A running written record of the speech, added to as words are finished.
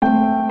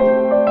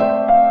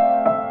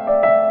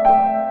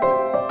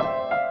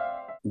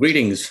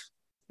Greetings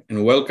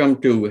and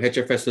welcome to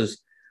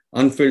HFS's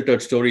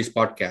Unfiltered Stories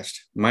podcast.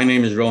 My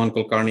name is Rohan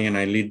Kulkarni and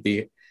I lead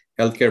the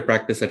healthcare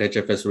practice at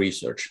HFS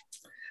Research.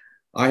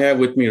 I have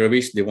with me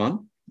Ravish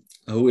Diwan,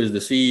 who is the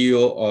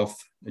CEO of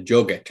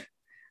Joget.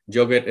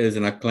 Joget is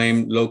an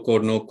acclaimed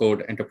low-code,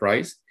 no-code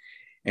enterprise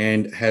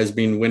and has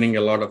been winning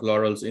a lot of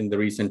laurels in the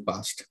recent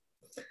past.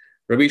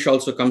 Ravish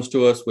also comes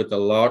to us with a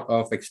lot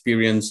of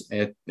experience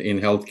in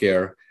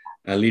healthcare,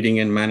 leading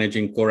and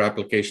managing core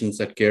applications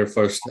at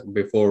CareFirst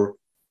before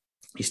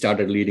he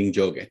started leading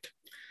Joget.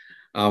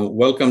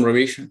 Welcome,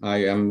 Ravish.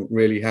 I am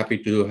really happy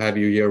to have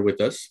you here with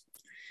us.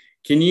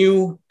 Can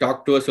you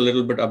talk to us a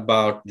little bit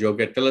about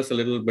Joget? Tell us a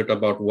little bit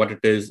about what it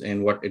is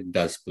and what it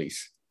does,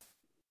 please.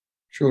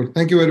 Sure.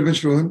 Thank you very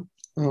much, Rohan,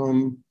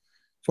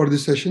 for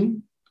this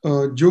session.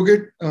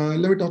 Joget,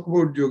 let me talk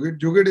about Joget.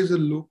 Joget is a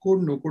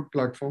low-code, no-code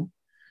platform.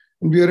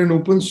 And we are an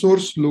open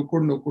source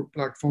low-code, no-code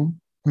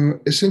platform.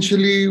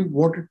 Essentially,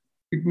 what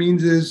it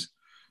means is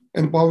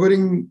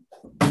empowering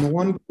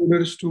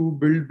non-coders to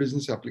build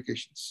business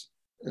applications.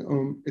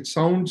 It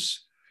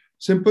sounds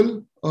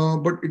simple,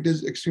 but it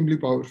is extremely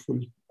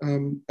powerful,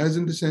 as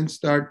in the sense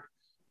that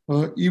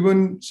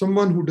even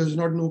someone who does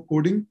not know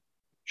coding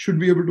should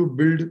be able to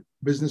build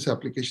business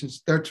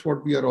applications. That's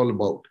what we are all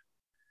about.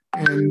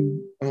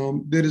 And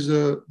there is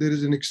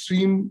an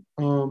extreme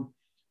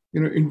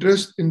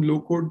interest in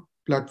low-code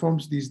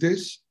platforms these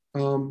days,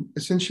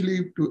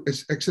 essentially to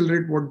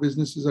accelerate what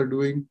businesses are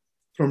doing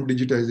from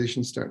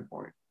digitization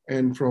standpoint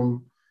and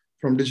from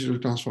digital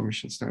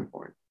transformation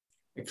standpoint.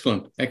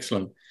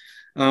 Excellent.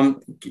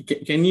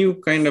 Can you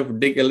kind of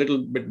dig a little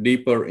bit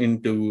deeper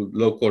into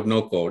low code,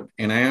 no code?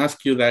 And I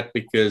ask you that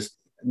because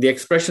the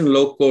expression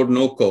low code,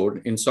 no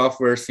code in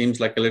software seems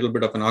like a little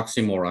bit of an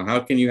oxymoron. How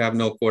can you have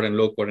no code and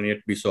low code and yet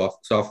be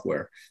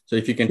software? So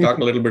if you can talk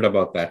a little bit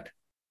about that.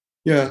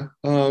 Yeah,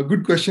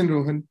 good question,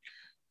 Rohan.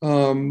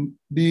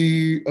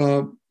 We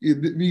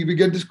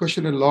get this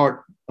question a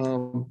lot.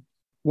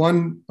 What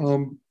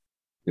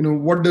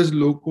does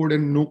low code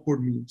and no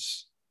code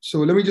means? So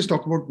let me just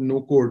talk about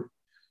no code.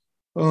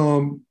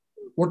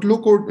 What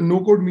low code and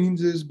no code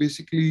means is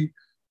basically,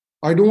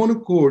 I don't want to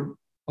code,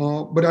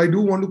 but I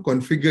do want to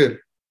configure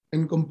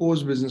and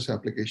compose business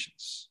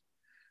applications.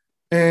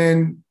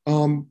 And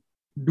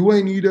do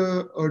I need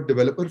a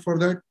developer for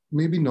that?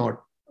 Maybe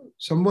not.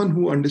 Someone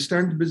who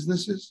understands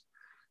businesses,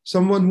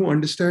 someone who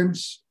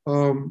understands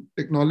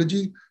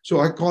technology. So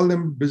I call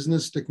them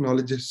business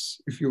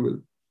technologists, if you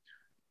will.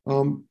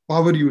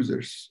 Power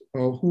users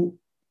who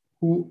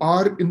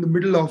are in the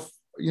middle of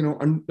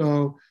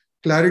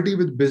clarity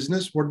with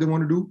business, what they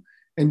want to do,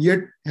 and yet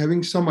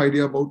having some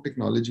idea about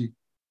technology,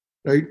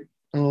 right?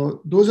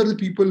 Those are the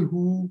people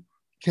who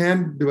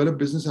can develop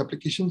business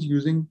applications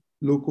using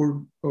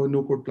low-code or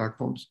no-code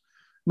platforms.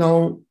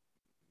 Now,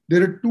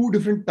 there are two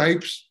different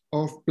types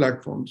of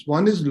platforms.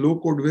 One is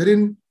low-code,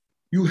 wherein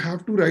you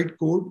have to write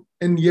code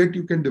and yet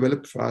you can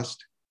develop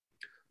fast.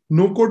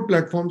 No-code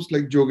platforms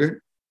like Joget,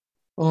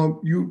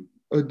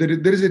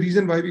 there is a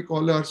reason why we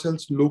call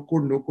ourselves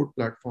low-code, no-code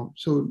platform.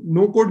 So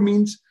no-code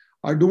means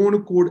I don't want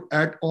to code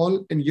at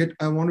all, and yet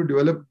I want to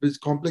develop this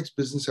complex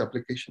business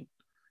application.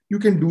 You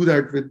can do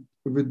that with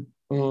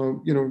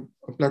a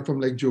platform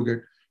like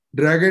Joget.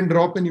 Drag and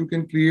drop, and you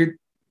can create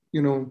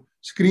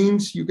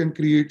screens. You can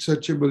create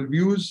searchable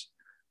views.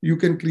 You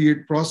can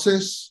create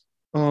process,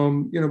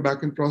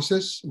 backend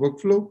process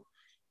workflow.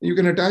 You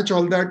can attach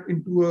all that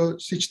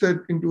stitch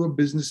that into a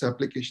business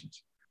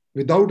applications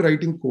without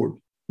writing code.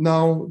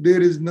 Now,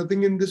 there is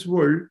nothing in this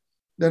world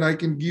that I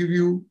can give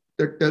you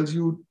that tells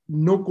you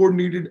no code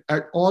needed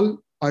at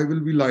all. I will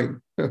be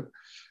lying.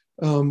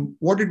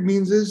 What it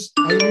means is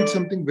I need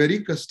something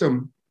very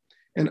custom,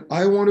 and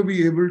I want to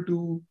be able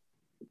to,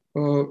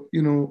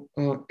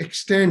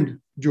 extend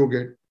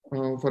Joget,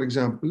 for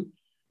example,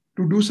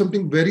 to do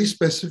something very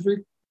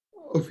specific,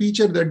 a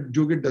feature that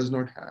Joget does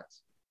not have.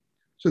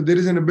 So there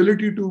is an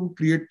ability to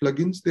create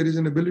plugins. There is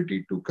an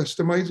ability to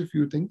customize a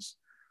few things.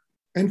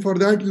 And for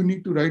that, you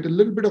need to write a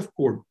little bit of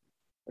code.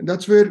 And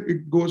that's where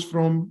it goes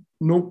from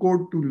no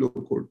code to low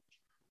code.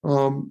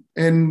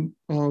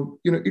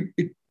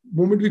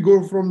 Moment we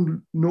go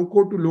from no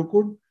code to low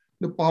code,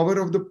 the power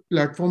of the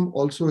platform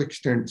also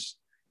extends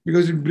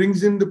because it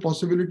brings in the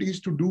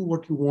possibilities to do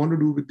what you want to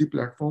do with the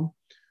platform,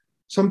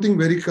 something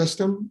very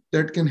custom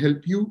that can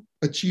help you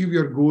achieve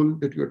your goal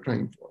that you're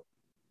trying for.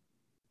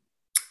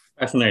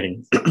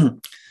 Fascinating.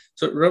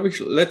 So Ravish,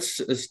 let's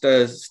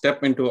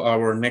step into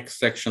our next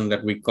section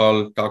that we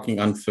call Talking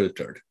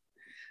Unfiltered.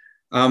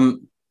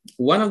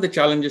 One of the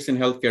challenges in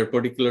healthcare,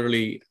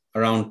 particularly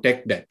around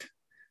tech debt,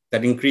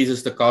 that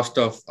increases the cost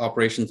of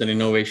operations and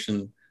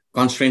innovation,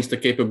 constrains the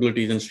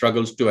capabilities and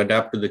struggles to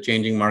adapt to the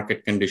changing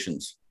market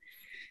conditions.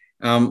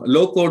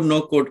 Low code,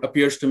 no code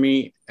appears to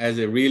me as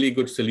a really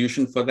good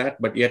solution for that,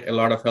 but yet a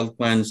lot of health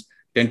plans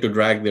tend to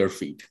drag their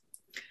feet.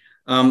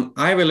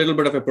 I have a little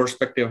bit of a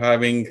perspective,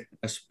 having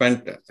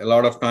spent a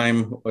lot of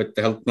time with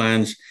the health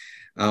plans,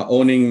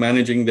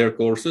 managing their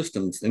core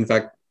systems. In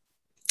fact,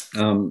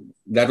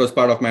 That was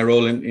part of my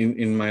role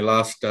in my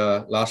last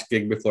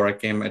gig before I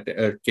came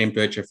to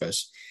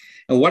HFS.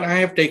 And what I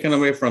have taken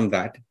away from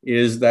that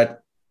is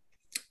that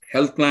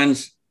health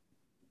plans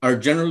are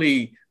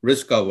generally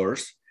risk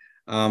averse.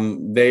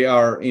 They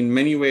are in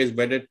many ways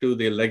wedded to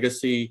the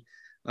legacy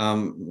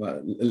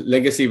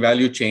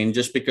value chain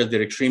just because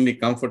they're extremely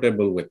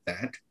comfortable with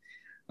that.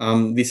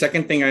 The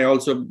second thing I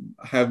also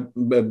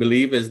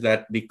believe is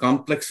that the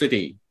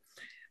complexity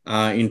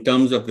in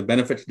terms of the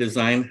benefits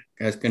design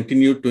has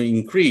continued to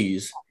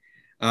increase,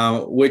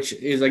 which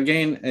is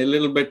again a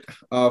little bit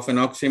of an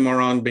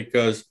oxymoron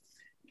because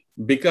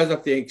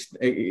of the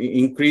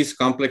increased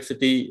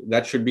complexity,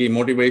 that should be a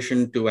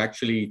motivation to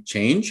actually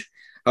change.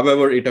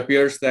 However, it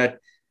appears that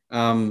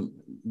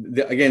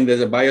again,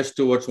 there's a bias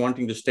towards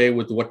wanting to stay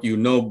with what you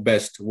know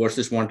best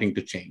versus wanting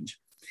to change.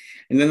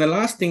 And then the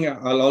last thing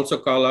I'll also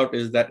call out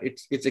is that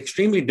it's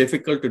extremely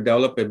difficult to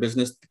develop a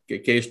business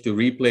case to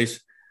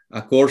replace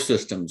core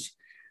systems,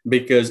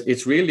 because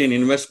it's really an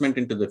investment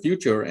into the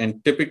future.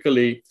 And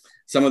typically,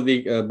 some of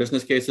the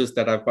business cases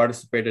that I've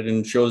participated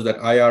in shows that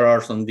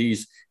IRRs on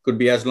these could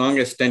be as long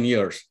as 10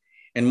 years.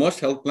 And most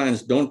health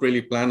plans don't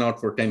really plan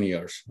out for 10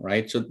 years,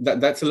 right? So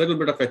that's a little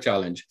bit of a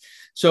challenge.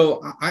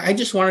 So I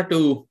just wanted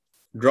to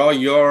draw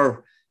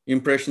your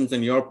impressions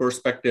and your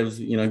perspectives,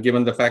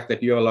 given the fact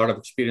that you have a lot of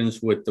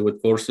experience with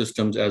core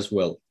systems as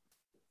well.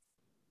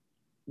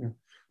 Yeah.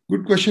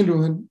 Good question,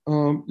 Rohan.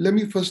 Let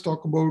me first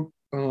talk about,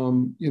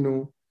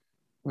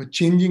 a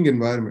changing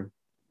environment.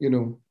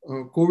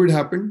 COVID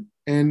happened,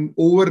 and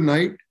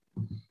overnight,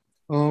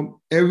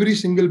 every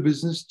single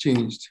business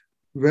changed,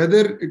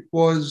 whether it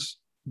was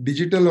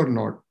digital or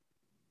not.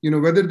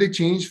 Whether they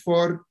changed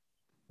for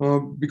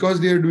because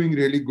they are doing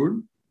really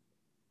good,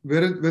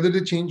 whether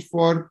they changed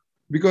for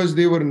because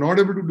they were not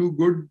able to do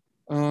good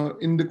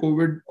in the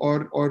COVID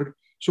or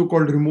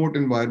so-called remote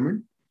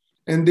environment,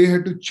 and they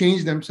had to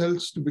change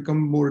themselves to become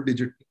more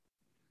digital.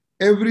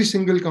 Every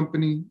single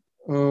company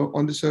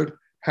on this earth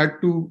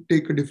had to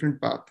take a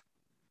different path,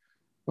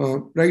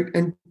 right?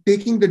 And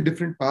taking the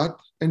different path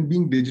and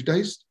being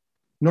digitized,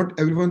 not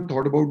everyone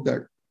thought about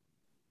that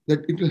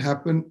it will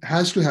happen,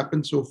 has to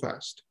happen so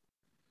fast.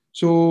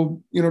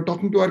 So,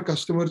 talking to our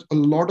customers, a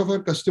lot of our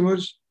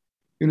customers,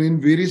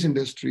 in various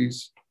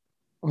industries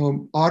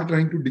are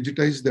trying to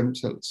digitize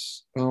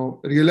themselves,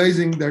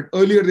 realizing that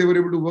earlier they were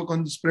able to work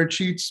on the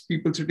spreadsheets,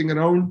 people sitting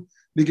around,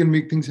 they can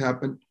make things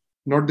happen.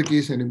 Not the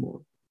case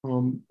anymore.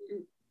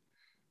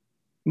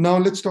 Now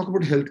let's talk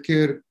about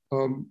healthcare.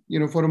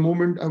 For a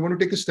moment, I want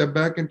to take a step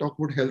back and talk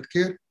about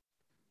healthcare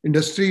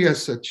industry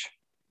as such.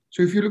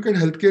 So if you look at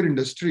healthcare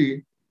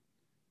industry,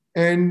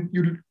 and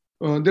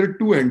there are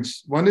two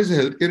ends. One is the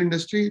healthcare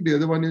industry, the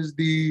other one is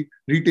the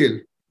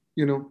retail.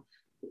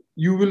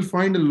 You will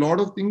find a lot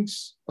of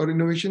things or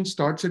innovation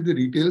starts at the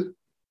retail,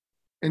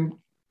 and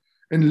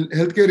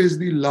healthcare is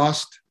the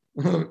last,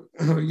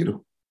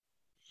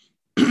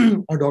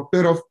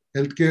 adopter of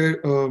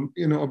healthcare,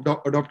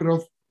 adopter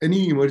of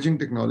any emerging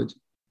technology.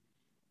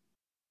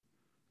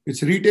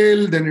 It's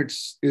retail, then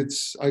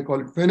it's I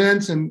call it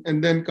finance,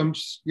 and then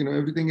comes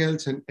everything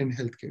else and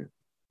healthcare.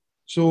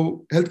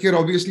 So healthcare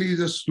obviously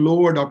is a slow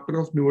adopter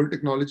of newer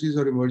technologies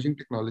or emerging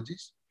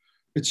technologies.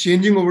 It's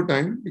changing over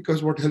time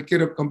because what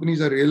healthcare companies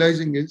are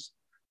realizing is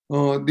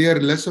they are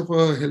less of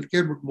a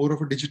healthcare but more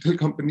of a digital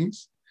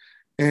companies.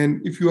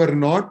 And if you are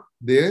not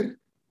there,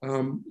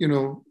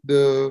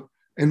 the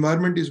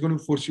environment is going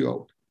to force you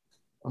out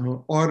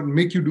or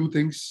make you do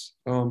things.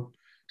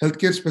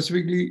 Healthcare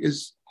specifically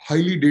is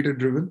highly data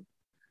driven,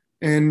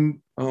 and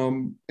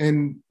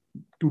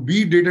to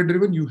be data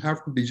driven, you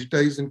have to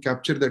digitize and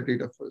capture that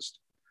data first,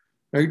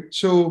 right?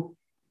 So,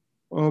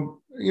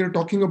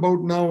 talking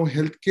about now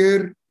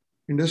healthcare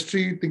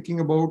industry, thinking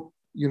about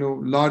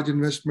large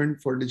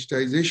investment for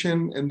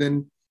digitization, and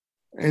then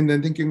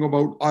thinking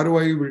about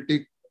ROI will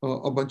take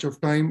a bunch of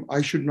time.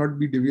 I should not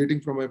be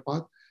deviating from my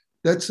path.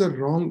 That's a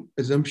wrong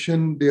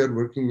assumption they are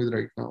working with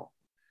right now,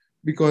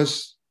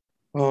 because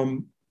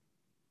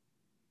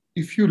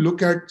if you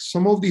look at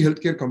some of the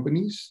healthcare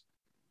companies,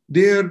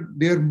 they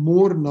are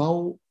more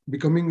now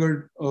becoming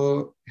a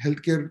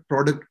healthcare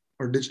product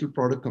or digital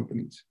product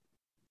companies.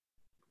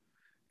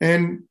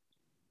 And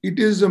it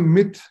is a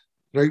myth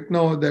right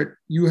now that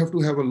you have to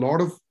have a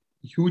lot of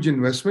huge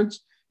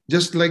investments,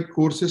 just like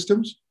core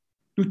systems,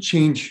 to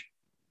change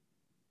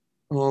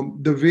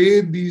the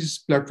way these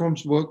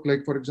platforms work.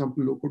 Like, for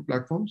example, low-code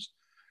platforms,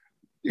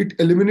 it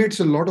eliminates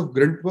a lot of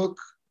grunt work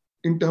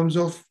in terms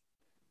of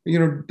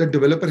the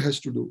developer has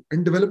to do,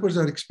 and developers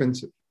are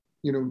expensive.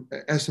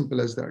 As simple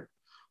as that.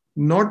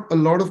 Not a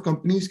lot of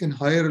companies can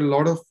hire a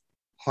lot of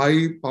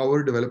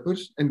high-power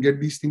developers and get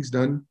these things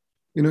done,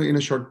 in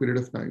a short period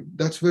of time.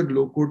 That's where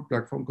low-code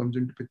platform comes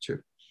into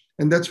picture,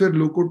 and that's where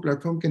low-code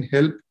platform can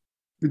help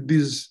with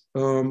these,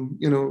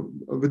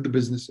 with the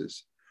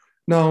businesses.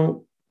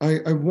 Now,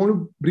 I want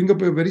to bring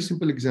up a very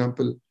simple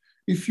example.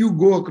 If you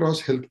go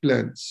across health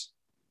plans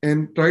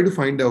and try to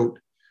find out,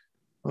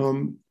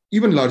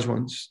 even large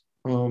ones,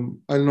 I'll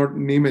not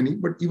name any,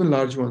 but even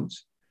large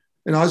ones,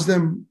 and ask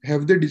them,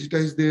 have they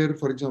digitized their,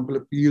 for example,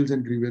 appeals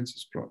and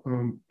grievances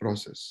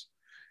process?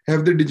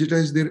 Have they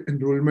digitized their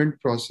enrollment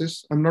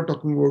process? I'm not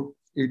talking about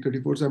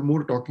 834s. I'm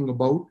more talking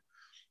about,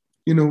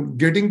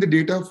 getting the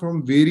data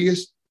from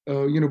various,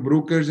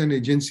 brokers and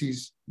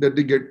agencies that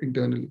they get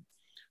internally.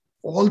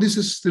 All this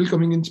is still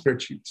coming in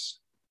spreadsheets,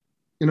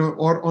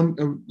 or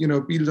on,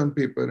 appeals on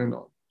paper and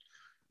all.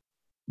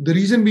 The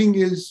reason being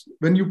is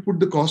when you put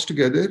the cost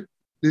together,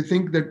 they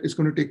think that it's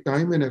going to take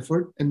time and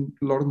effort and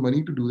a lot of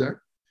money to do that.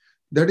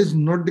 That is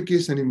not the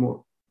case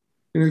anymore.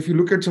 If you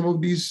look at some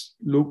of these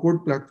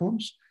low-code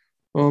platforms,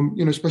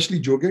 especially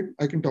JoGet,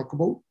 I can talk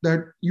about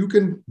that. You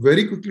can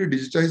very quickly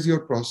digitize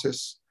your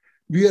process.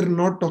 We are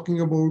not talking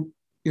about,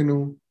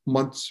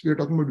 months. We are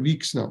talking about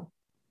weeks now,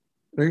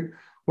 right?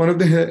 One of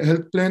the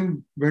health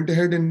plan went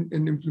ahead and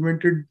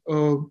implemented,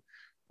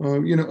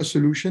 a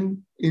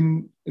solution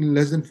in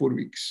less than 4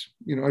 weeks.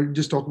 I'll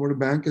just talk about a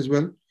bank as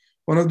well.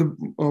 One of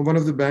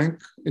the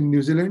bank in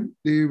New Zealand,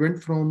 they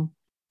went from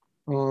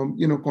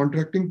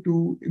contracting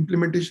to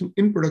implementation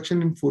in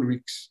production in 4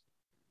 weeks,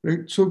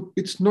 right? So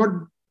it's not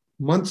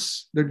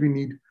months that we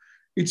need.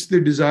 It's the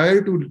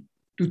desire to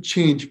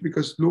change,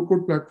 because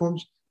low-code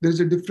platforms, there's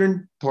a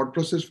different thought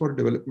process for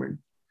development.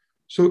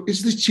 So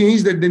it's the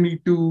change that they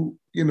need to,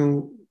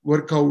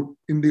 work out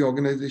in the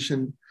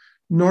organization,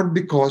 not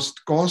the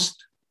cost.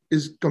 Cost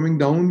is coming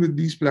down with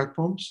these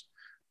platforms,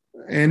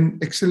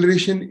 and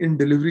acceleration in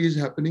delivery is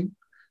happening.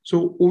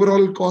 So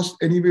overall cost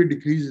anyway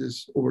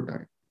decreases over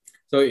time.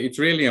 So it's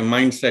really a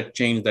mindset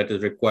change that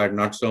is required,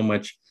 not so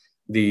much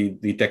the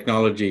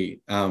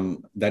technology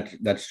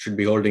that should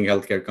be holding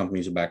healthcare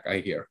companies back, I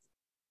hear.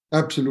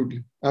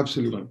 Absolutely.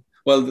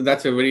 Well,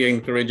 that's a very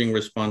encouraging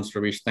response,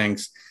 Ravish.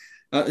 Thanks.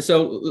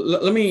 So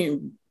let me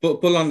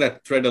pull on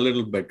that thread a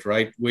little bit,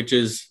 right? Which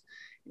is,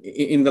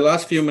 in the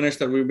last few minutes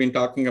that we've been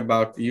talking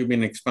about, you've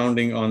been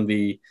expounding on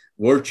the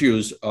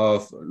virtues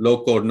of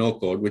low code, no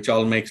code, which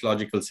all makes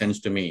logical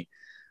sense to me.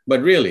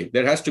 But really,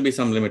 there has to be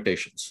some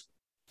limitations.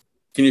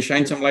 Can you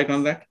shine some light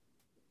on that?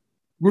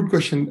 Good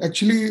question.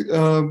 Actually,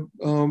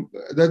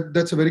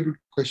 that's a very good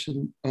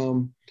question.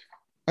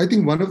 I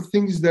think one of the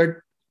things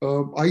that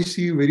I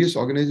see various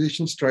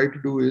organizations try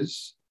to do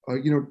is,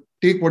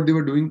 take what they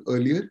were doing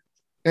earlier,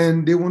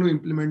 and they want to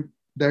implement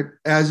that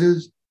as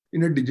is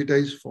in a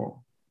digitized form.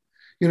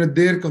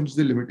 There comes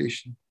the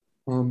limitation.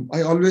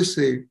 I always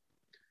say,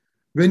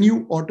 when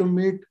you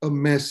automate a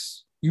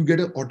mess, you get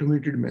an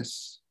automated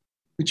mess,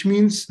 which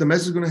means the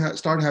mess is going to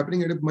start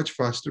happening at a much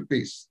faster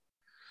pace.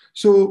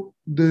 So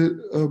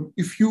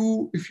if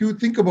you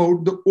think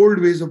about the old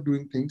ways of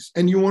doing things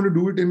and you want to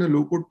do it in a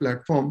low-code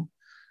platform,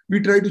 we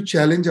try to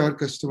challenge our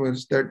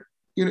customers that,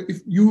 if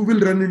you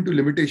will run into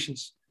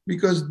limitations,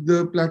 because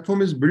the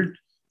platform is built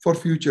for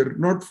future,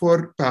 not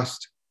for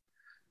past.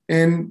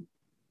 And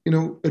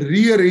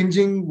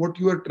rearranging what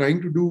you are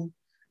trying to do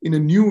in a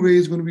new way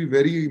is going to be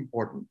very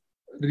important.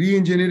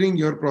 Re-engineering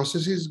your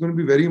processes is going to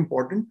be very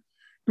important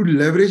to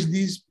leverage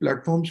these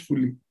platforms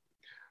fully.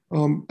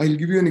 I'll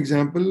give you an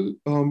example.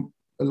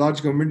 A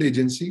large government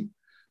agency,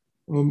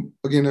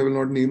 again, I will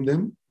not name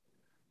them.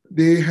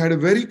 They had a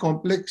very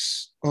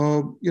complex,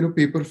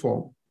 paper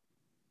form.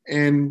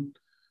 And,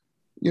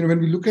 when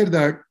we look at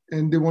that,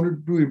 and they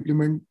wanted to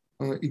implement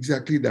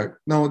exactly that.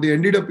 Now, they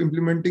ended up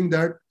implementing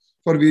that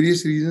for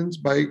various reasons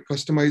by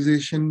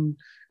customization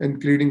and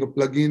creating a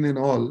plugin and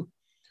all.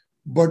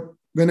 But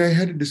when I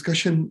had a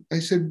discussion, I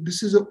said,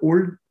 this is an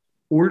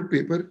old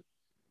paper,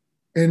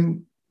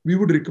 and we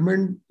would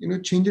recommend,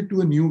 change it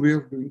to a new way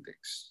of doing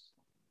things.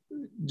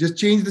 Just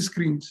change the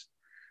screens.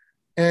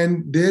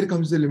 And there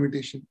comes the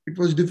limitation. It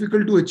was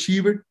difficult to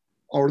achieve it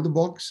out of the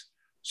box.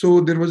 So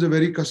there was a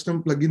very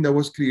custom plugin that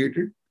was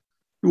created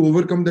to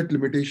overcome that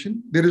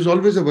limitation. There is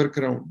always a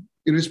workaround,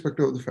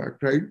 irrespective of the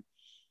fact, right?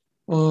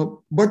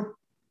 But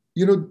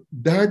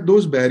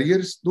those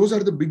barriers, those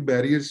are the big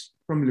barriers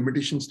from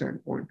limitation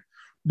standpoint.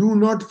 Do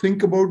not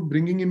think about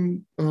bringing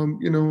in,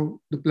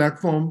 the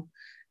platform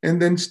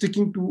and then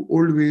sticking to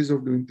old ways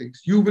of doing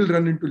things. You will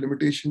run into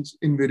limitations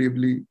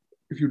invariably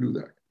if you do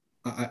that.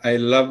 I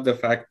love the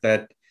fact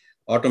that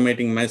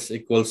automating mess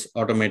equals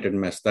automated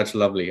mess. That's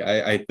lovely.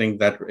 I think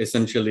that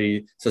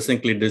essentially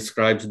succinctly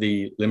describes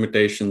the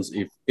limitations,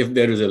 if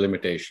there is a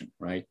limitation,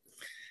 right?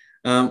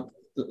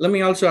 Let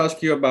me also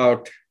ask you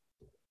about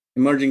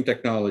emerging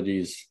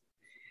technologies,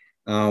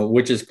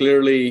 which is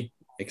clearly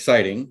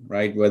exciting,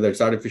 right? Whether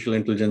it's artificial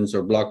intelligence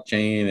or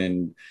blockchain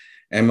and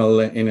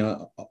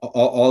ML,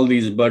 all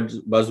these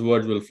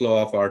buzzwords will flow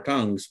off our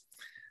tongues.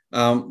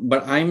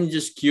 But I'm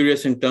just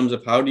curious in terms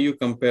of how do you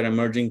compare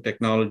emerging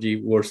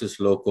technology versus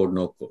low code,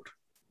 no code?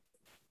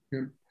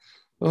 Yeah.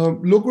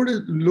 Low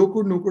code, no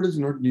code is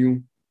not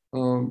new.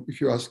 If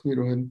you ask me,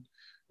 Rohan,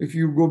 if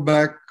you go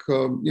back,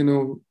 a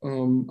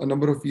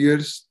number of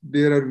years,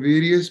 there are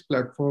various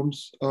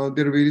platforms,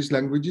 there are various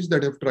languages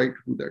that have tried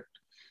to do that.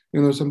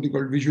 Something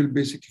called Visual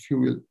Basic, if you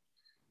will.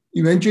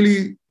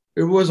 Eventually,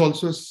 it was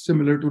also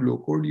similar to low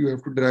code. You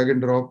have to drag and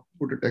drop,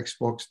 put a text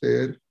box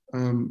there,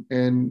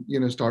 and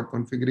start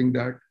configuring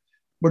that.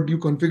 But you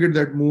configure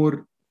that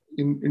more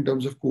in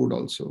terms of code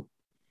also.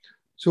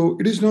 So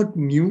it is not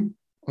new.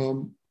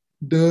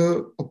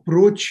 The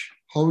approach,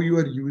 how you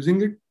are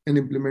using it and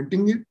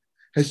implementing it,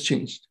 has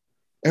changed.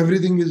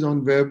 Everything is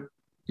on web.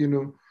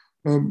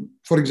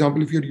 For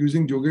example, if you're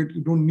using Joget,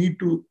 you don't need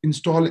to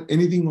install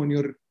anything on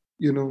your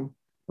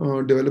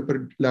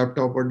developer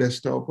laptop or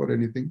desktop or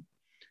anything.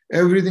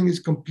 Everything is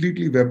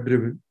completely web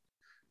driven.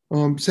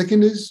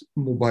 Second is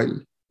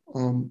mobile.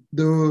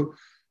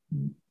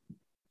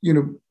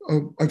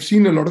 I've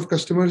seen a lot of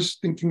customers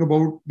thinking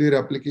about their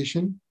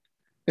application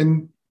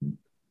and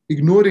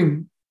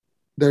ignoring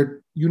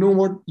that, you know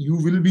what, you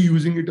will be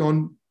using it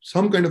on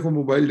some kind of a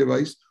mobile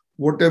device,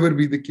 whatever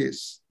be the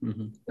case,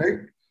 right?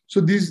 So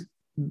these,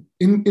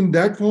 in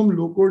that form,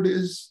 low code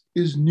is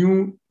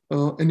new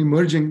and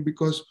emerging,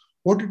 because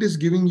what it is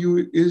giving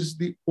you is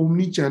the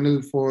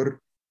omni-channel for,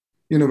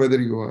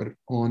 whether you are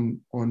on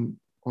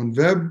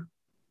web,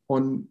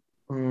 on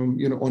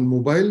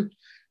mobile,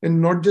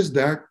 and not just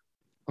that.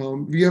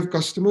 We have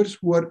customers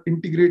who are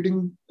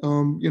integrating,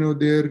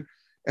 their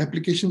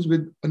applications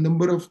with a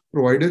number of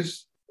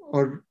providers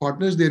or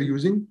partners they're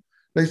using.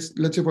 Let's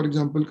say, for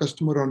example,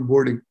 customer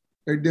onboarding,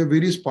 right? There are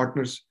various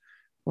partners.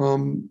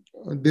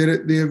 There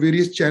are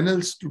various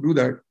channels to do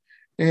that.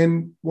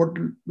 And what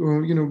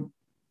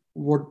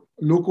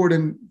low code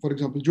and, for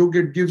example,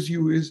 Joget gives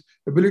you is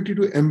ability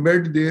to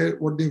embed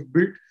what they've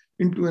built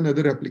into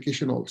another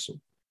application also.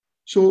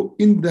 So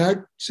in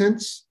that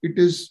sense, it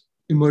is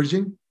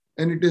emerging,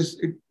 and it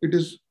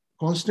is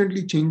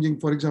constantly changing.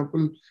 For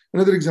example,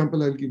 another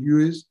example I'll give you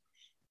is,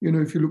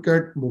 if you look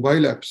at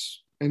mobile apps,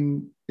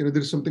 and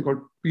there's something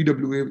called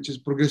PWA, which is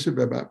Progressive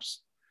Web Apps.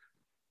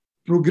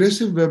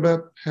 Progressive Web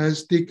App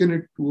has taken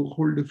it to a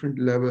whole different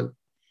level.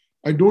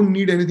 I don't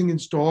need anything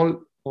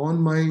installed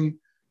on my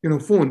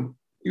phone.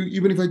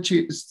 Even if I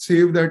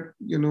save that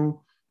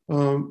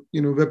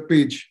web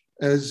page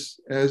as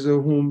a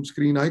home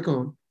screen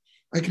icon,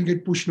 I can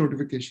get push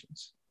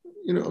notifications.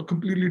 A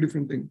completely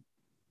different thing.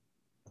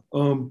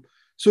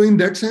 So in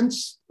that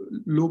sense,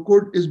 low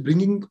code is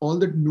bringing all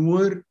that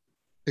newer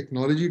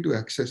technology to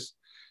access.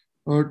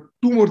 Two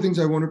more things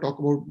I want to talk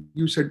about.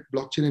 You said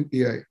blockchain and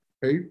AI,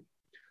 right?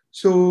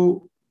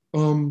 So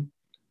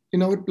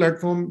in our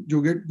platform,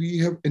 Joget, we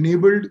have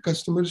enabled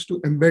customers to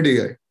embed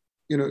AI.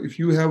 If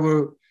you have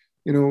a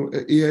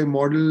AI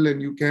model,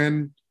 and you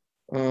can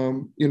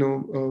on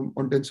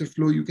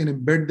TensorFlow, you can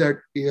embed that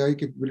AI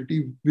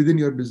capability within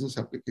your business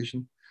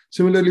application.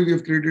 Similarly, we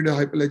have created a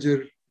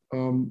Hyperledger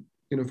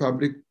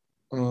Fabric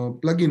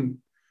plugin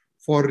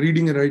for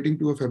reading and writing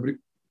to a Fabric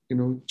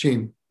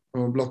chain,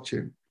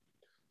 blockchain.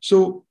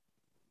 So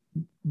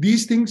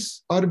these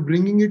things are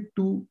bringing it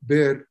to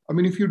bear. I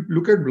mean, if you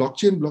look at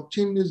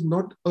blockchain is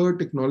not a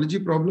technology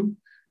problem.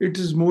 It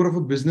is more of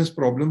a business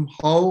problem,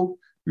 how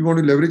we want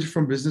to leverage it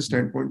from business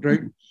standpoint,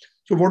 right?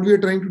 So what we are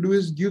trying to do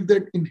is give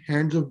that in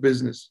hands of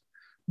business.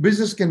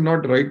 Business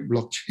cannot write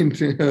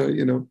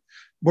blockchain,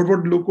 but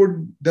what low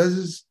code does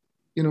is,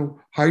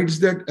 hides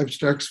that,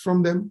 abstracts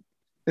from them,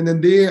 and then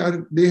they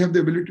have the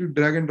ability to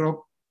drag and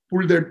drop,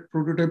 pull that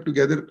prototype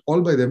together all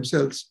by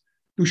themselves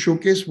to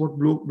showcase what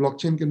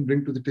blockchain can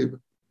bring to the table.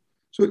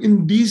 So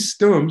in these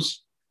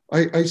terms,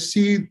 I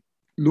see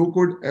low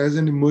code as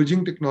an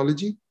emerging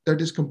technology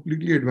that is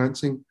completely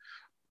advancing.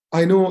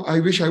 I know I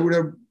wish I would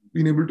have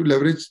been able to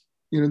leverage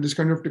this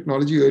kind of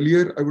technology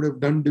earlier. I would have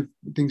done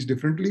things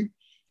differently.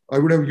 I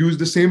would have used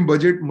the same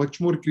budget much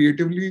more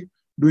creatively,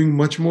 doing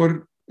much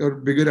more or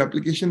bigger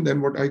application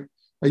than what I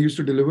used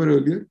to deliver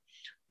earlier.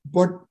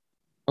 But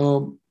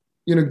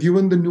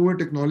given the newer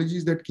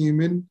technologies that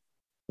came in,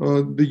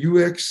 the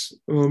UX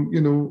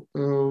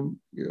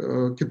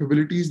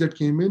capabilities that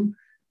came in,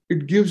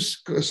 it gives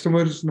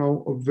customers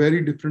now a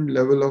very different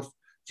level of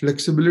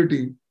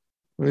flexibility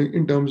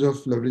in terms of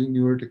leveraging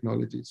newer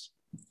technologies.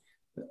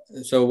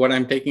 So what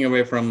I'm taking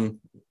away from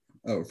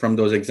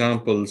those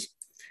examples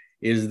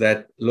is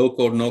that low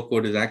code, no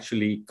code is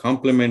actually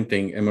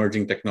complementing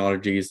emerging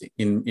technologies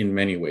in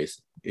many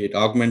ways. It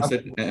augments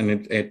it, and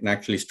it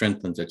actually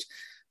strengthens it,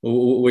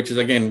 which is,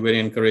 again, very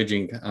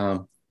encouraging,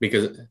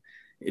 because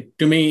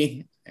to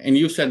me, and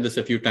you said this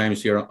a few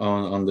times here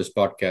on this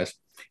podcast,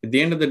 at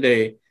the end of the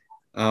day,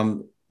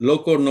 low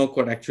code, no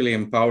code actually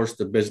empowers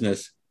the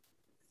business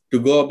to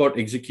go about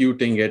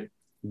executing it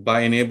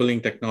by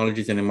enabling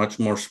technologies in a much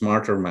more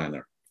smarter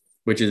manner,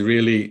 which is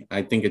really,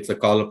 I think it's a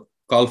call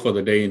for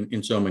the day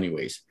in so many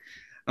ways.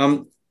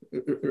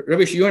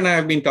 Ravish, you and I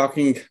have been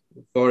talking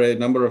for a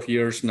number of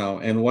years now,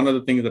 and one of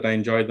the things that I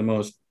enjoy the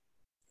most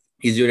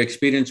is your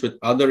experience with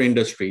other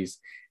industries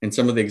and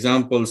some of the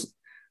examples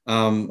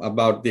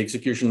about the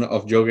execution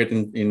of Joget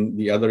in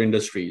the other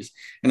industries.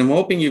 And I'm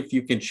hoping if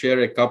you can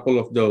share a couple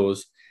of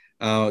those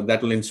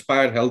that will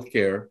inspire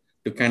healthcare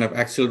to kind of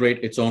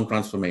accelerate its own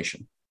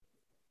transformation.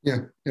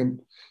 Yeah.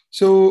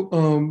 So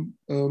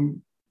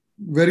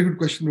very good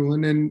question,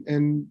 Rohan.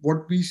 And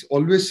what we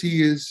always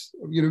see is,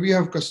 we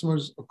have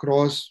customers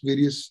across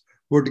various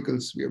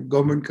verticals. We have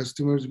government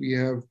customers, we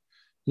have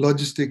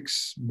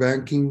logistics,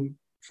 banking,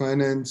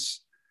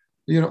 finance,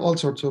 all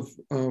sorts of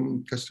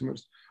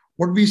customers.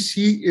 what we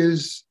see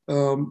is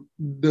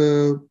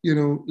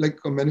like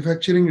a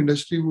manufacturing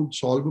industry would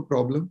solve a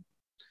problem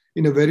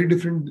in a very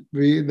different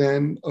way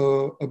than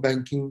a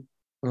banking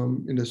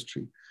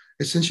industry.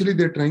 Essentially,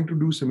 they're trying to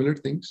do similar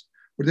things,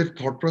 but their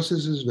thought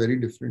process is very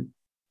different.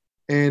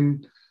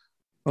 And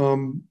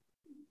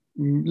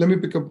let me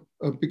pick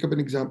up an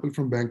example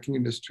from banking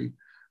industry.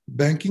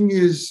 Banking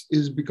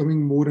is becoming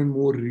more and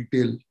more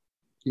retail,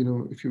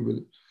 if you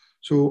will.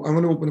 So I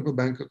want to open up a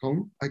bank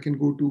account. I can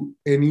go to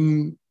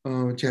any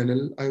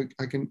channel.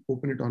 I can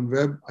open it on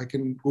web. I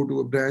can go to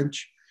a branch,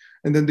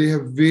 and then they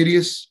have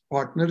various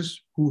partners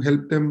who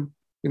help them,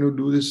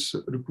 do this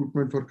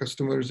recruitment for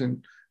customers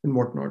and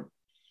whatnot.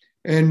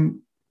 And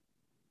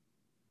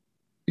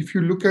if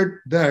you look at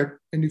that,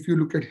 and if you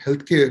look at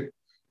healthcare,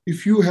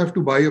 if you have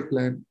to buy a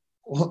plan,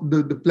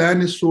 the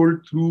plan is sold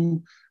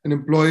through an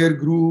employer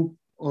group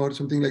or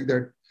something like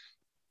that.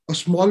 A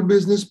small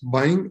business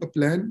buying a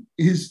plan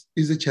is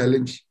a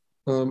challenge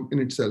in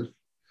itself.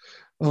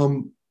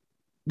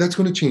 That's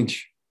going to change.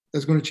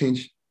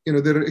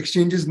 There are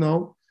exchanges now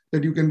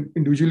that you can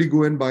individually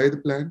go and buy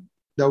the plan.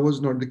 That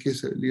was not the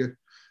case earlier.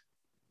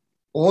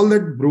 All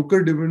that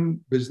broker-driven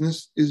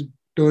business is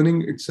turning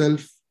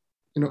itself,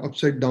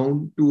 upside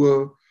down to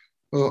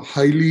a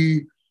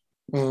highly,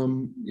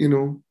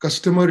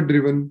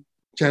 customer-driven,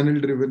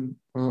 channel-driven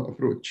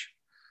approach.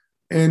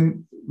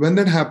 And when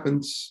that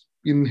happens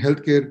in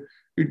healthcare,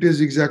 it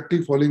is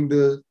exactly following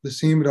the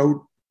same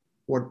route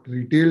what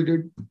retail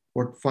did,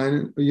 what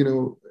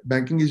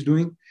banking is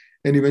doing,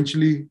 and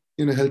eventually,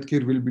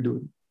 healthcare will be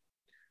doing.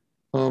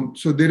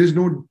 So there is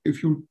no,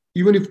 if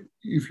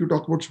you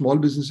talk about small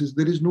businesses,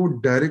 there is no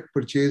direct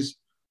purchase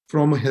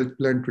from a health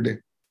plan today.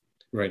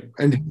 Right.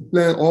 And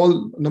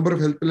number of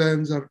health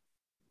plans are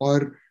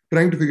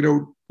trying to figure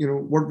out,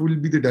 what will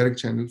be the direct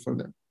channel for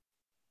them,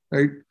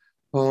 right?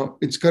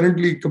 It's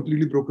currently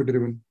completely broker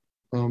driven,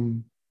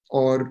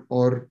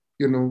 or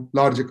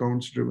large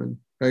accounts driven,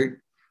 right?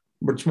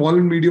 But small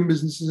and medium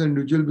businesses and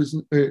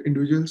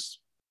individuals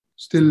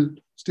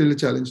still a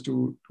challenge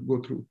to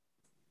go through.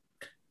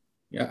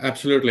 Yeah,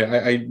 absolutely.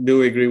 I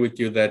do agree with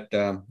you that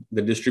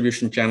the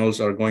distribution channels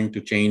are going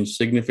to change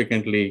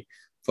significantly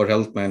for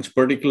health plans,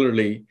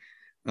 particularly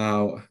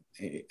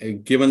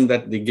given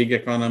that the gig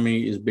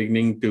economy is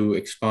beginning to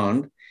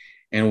expand.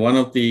 And one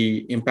of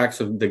the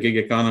impacts of the gig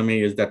economy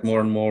is that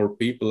more and more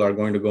people are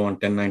going to go on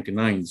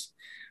 1099s,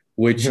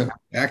 which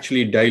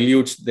actually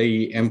dilutes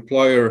the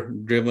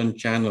employer-driven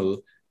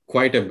channel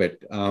quite a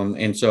bit.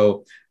 And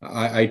so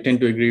I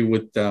tend to agree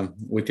with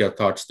your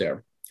thoughts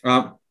there.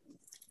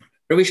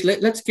 Ravish,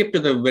 let's skip to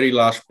the very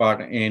last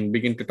part and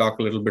begin to talk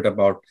a little bit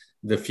about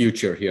the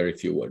future here,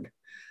 if you would.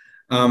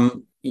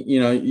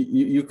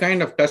 You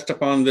kind of touched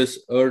upon this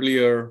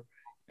earlier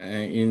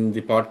in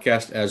the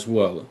podcast as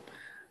well,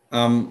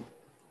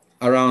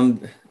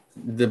 around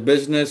the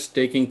business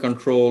taking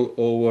control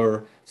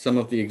over some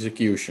of the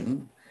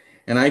execution.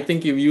 And I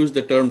think you've used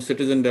the term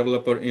citizen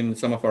developer in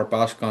some of our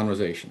past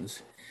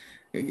conversations.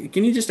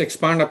 Can you just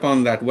expand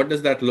upon that? What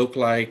does that look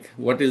like?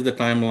 What is the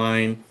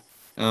timeline?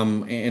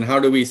 And how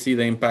do we see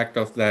the impact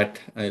of that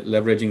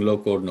leveraging low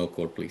code, no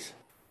code, please?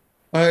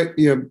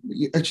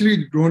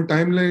 Actually, Rohan,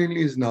 timeline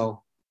is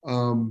now,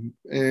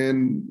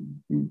 and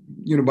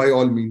by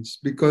all means,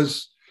 because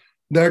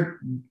that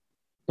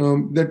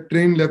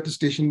train left the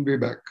station way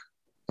back.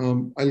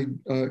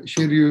 I'll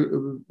share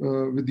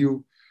with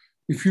you.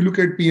 If you look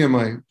at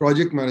PMI,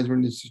 Project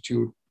Management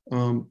Institute,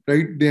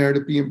 right? They had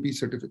a PMP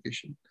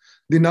certification.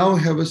 They now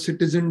have a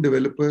citizen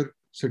developer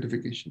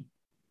certification.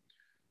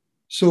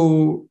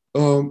 So,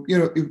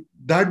 if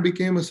that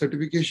became a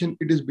certification,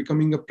 it is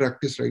becoming a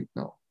practice right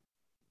now.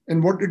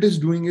 And what it is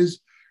doing is,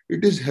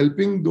 it is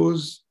helping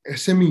those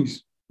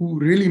SMEs who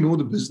really know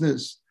the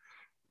business,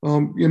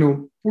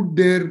 put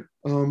their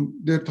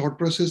thought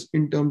process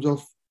in terms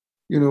of,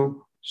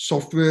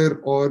 software,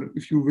 or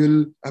if you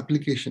will,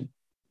 application,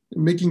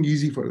 making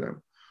easy for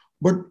them.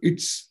 But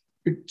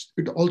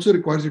it also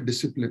requires a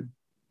discipline.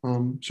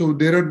 So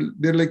there are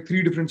like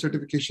 3 different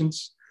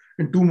certifications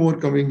and 2 more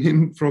coming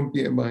in from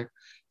PMI.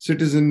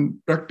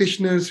 Citizen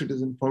practitioner,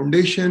 citizen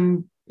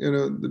foundation,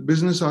 the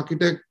business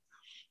architect,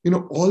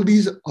 all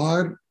these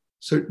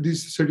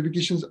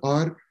certifications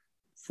are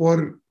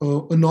for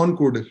a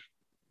non-coder,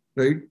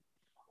 right?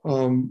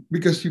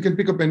 Because you can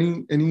pick up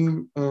any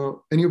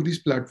of these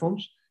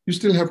platforms. You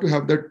still have to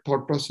have that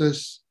thought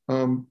process,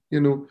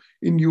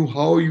 in you,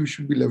 how you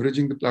should be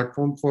leveraging the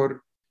platform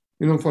for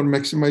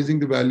maximizing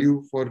the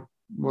value for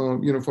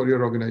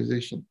your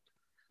organization.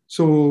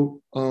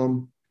 So,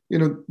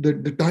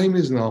 the time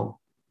is now.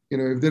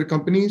 If there are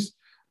companies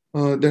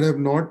that have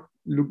not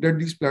looked at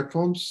these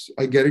platforms,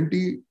 I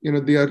guarantee,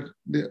 they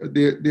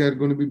are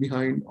going to be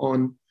behind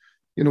on,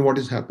 what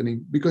is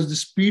happening, because the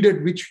speed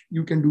at which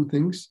you can do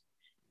things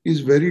is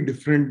very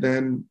different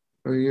than,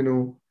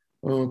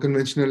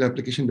 conventional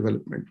application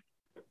development.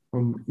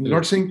 I'm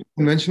not saying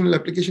conventional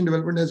application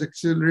development has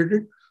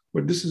accelerated,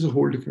 but this is a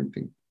whole different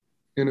thing.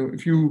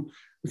 If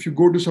you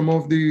go to some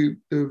of the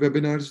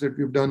webinars that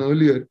we've done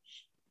earlier,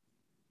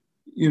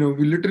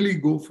 we literally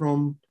go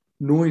from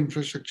no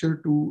infrastructure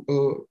to a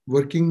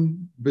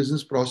working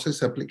business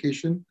process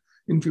application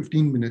in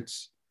 15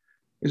 minutes.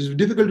 It's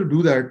difficult to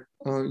do that,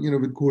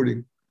 with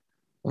coding.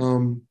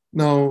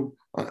 Now,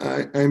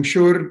 I'm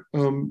sure,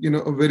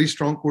 a very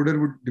strong coder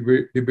would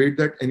debate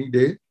that any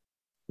day.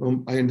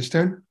 I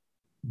understand,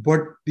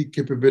 but the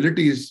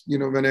capabilities,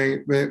 when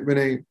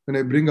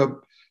I bring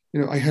up,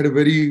 I had a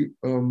very,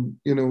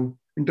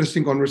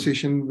 interesting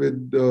conversation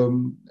with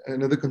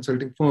another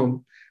consulting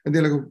firm, and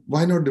they're like,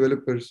 why not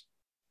developers?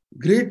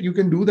 Great, you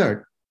can do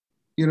that.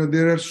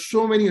 There are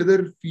so many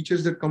other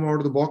features that come out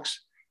of the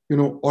box,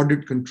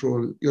 audit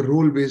control, your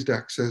role-based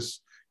access,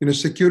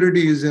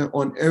 security is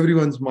on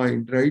everyone's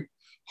mind, right?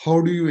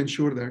 How do you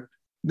ensure that?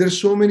 There's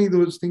so many of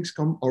those things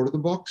come out of the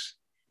box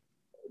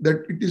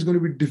that it is going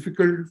to be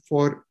difficult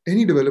for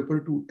any developer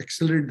to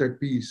accelerate that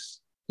piece,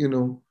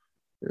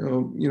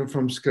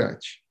 from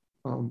scratch.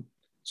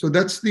 So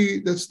that's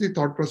the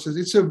thought process.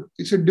 It's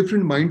a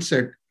different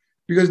mindset,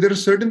 because there are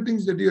certain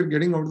things that you're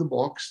getting out of the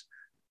box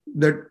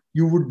that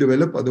you would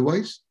develop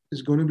otherwise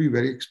is going to be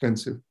very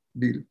expensive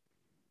deal.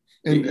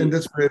 And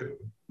that's where,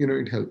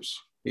 it helps.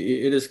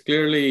 It is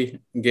clearly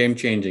game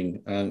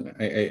changing. And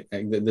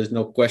there's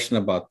no question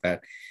about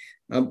that.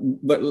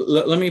 But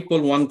let me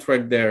pull one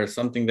thread there,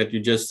 something that you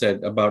just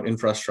said about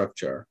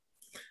infrastructure.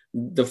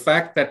 The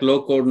fact that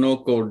low code, no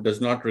code does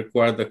not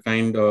require the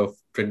kind of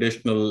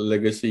traditional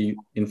legacy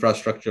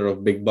infrastructure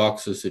of big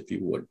boxes, if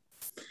you would,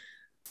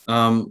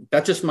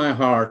 touches my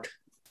heart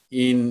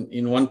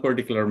in one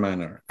particular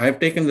manner. I've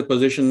taken the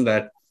position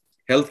that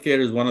healthcare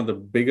is one of the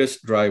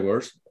biggest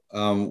drivers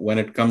when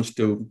it comes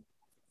to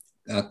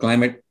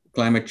climate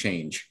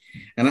change.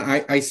 And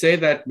I say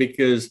that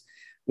because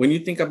when you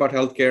think about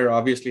healthcare,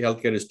 obviously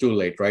healthcare is too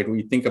late, right?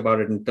 We think about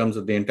it in terms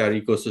of the entire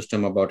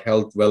ecosystem about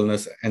health,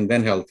 wellness, and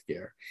then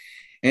healthcare.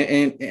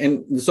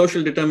 And the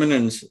social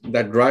determinants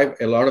that drive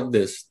a lot of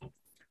this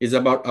is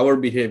about our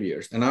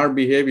behaviors. And our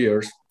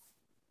behaviors,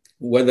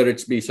 whether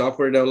it's be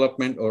software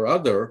development or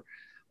other,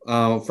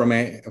 from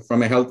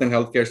a health and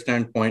healthcare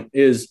standpoint,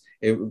 is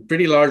a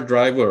pretty large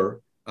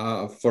driver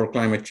for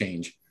climate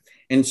change.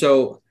 And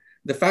so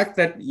the fact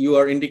that you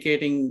are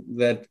indicating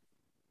that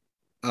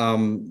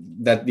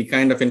that the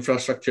kind of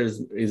infrastructure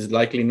is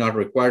likely not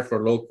required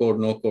for low code,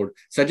 no code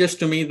suggests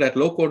to me that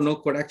low code, no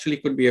code actually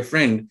could be a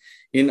friend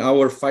in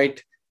our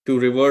fight to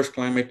reverse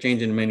climate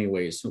change in many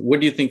ways. What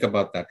do you think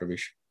about that,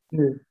 Ravish?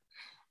 Yeah.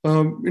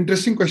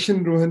 Interesting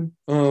question, Rohan.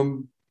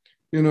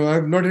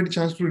 I've not had a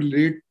chance to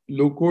relate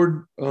low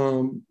code,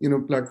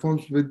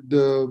 platforms with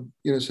the,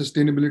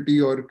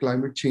 sustainability or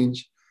climate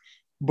change,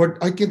 but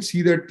I can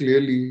see that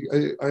clearly.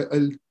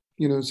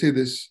 I'll say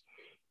this.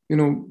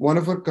 One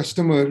of our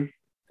customer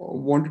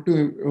wanted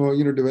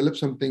to, develop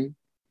something.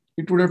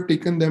 It would have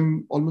taken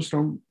them almost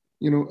around,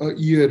 a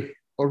year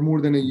or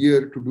more than a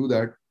year to do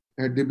that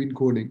had they been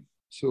coding.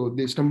 So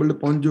they stumbled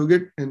upon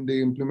JoGit and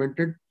they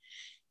implemented,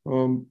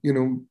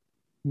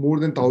 more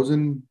than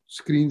 1,000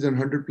 screens and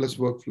 100 plus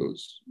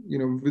workflows,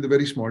 with a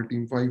very small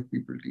team, 5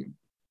 people team,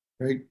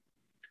 right?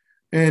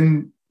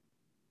 And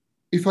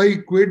if I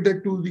equate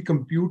that to the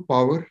compute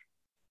power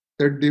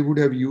that they would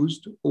have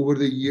used over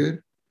the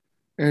year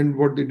and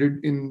what they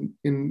did in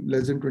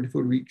less than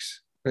 24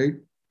 weeks, right?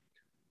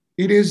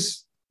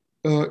 It's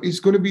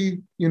going to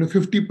be,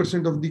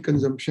 50% of the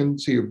consumption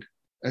saved,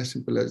 as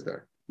simple as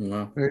that,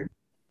 right?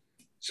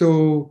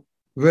 So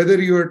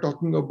whether you are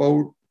talking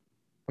about,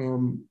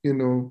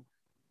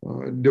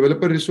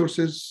 developer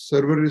resources,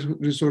 server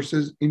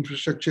resources,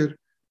 infrastructure,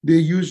 they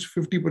use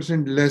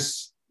 50%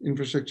 less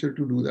infrastructure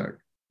to do that,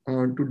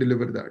 to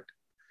deliver that.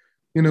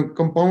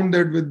 Compound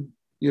that with,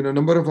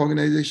 number of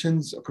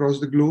organizations across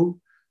the globe,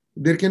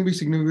 there can be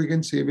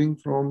significant saving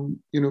from,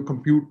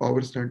 compute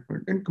power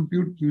standpoint, and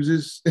compute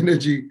uses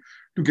energy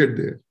to get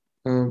there,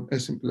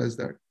 as simple as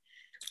that.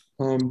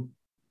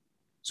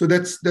 So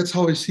that's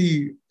how I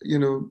see,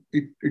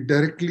 it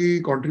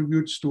directly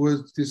contributes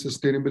towards the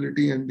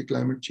sustainability and the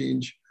climate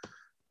change,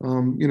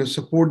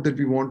 support that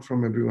we want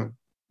from everyone.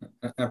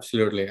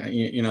 Absolutely.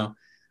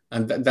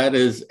 And that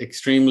is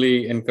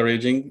extremely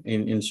encouraging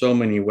in so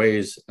many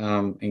ways.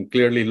 And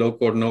clearly low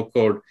code, no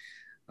code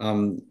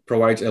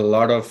provides a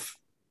lot of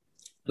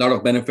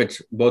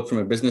benefits, both from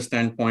a business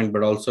standpoint,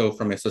 but also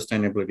from a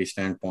sustainability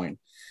standpoint.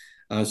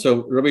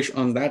 So Ravish,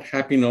 on that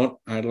happy note,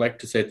 I'd like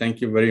to say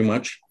thank you very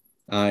much.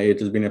 It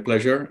has been a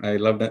pleasure. I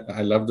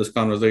love this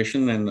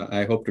conversation, and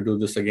I hope to do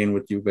this again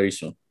with you very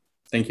soon.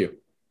 Thank you.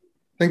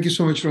 Thank you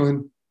so much,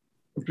 Rohan.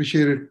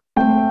 Appreciate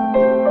it.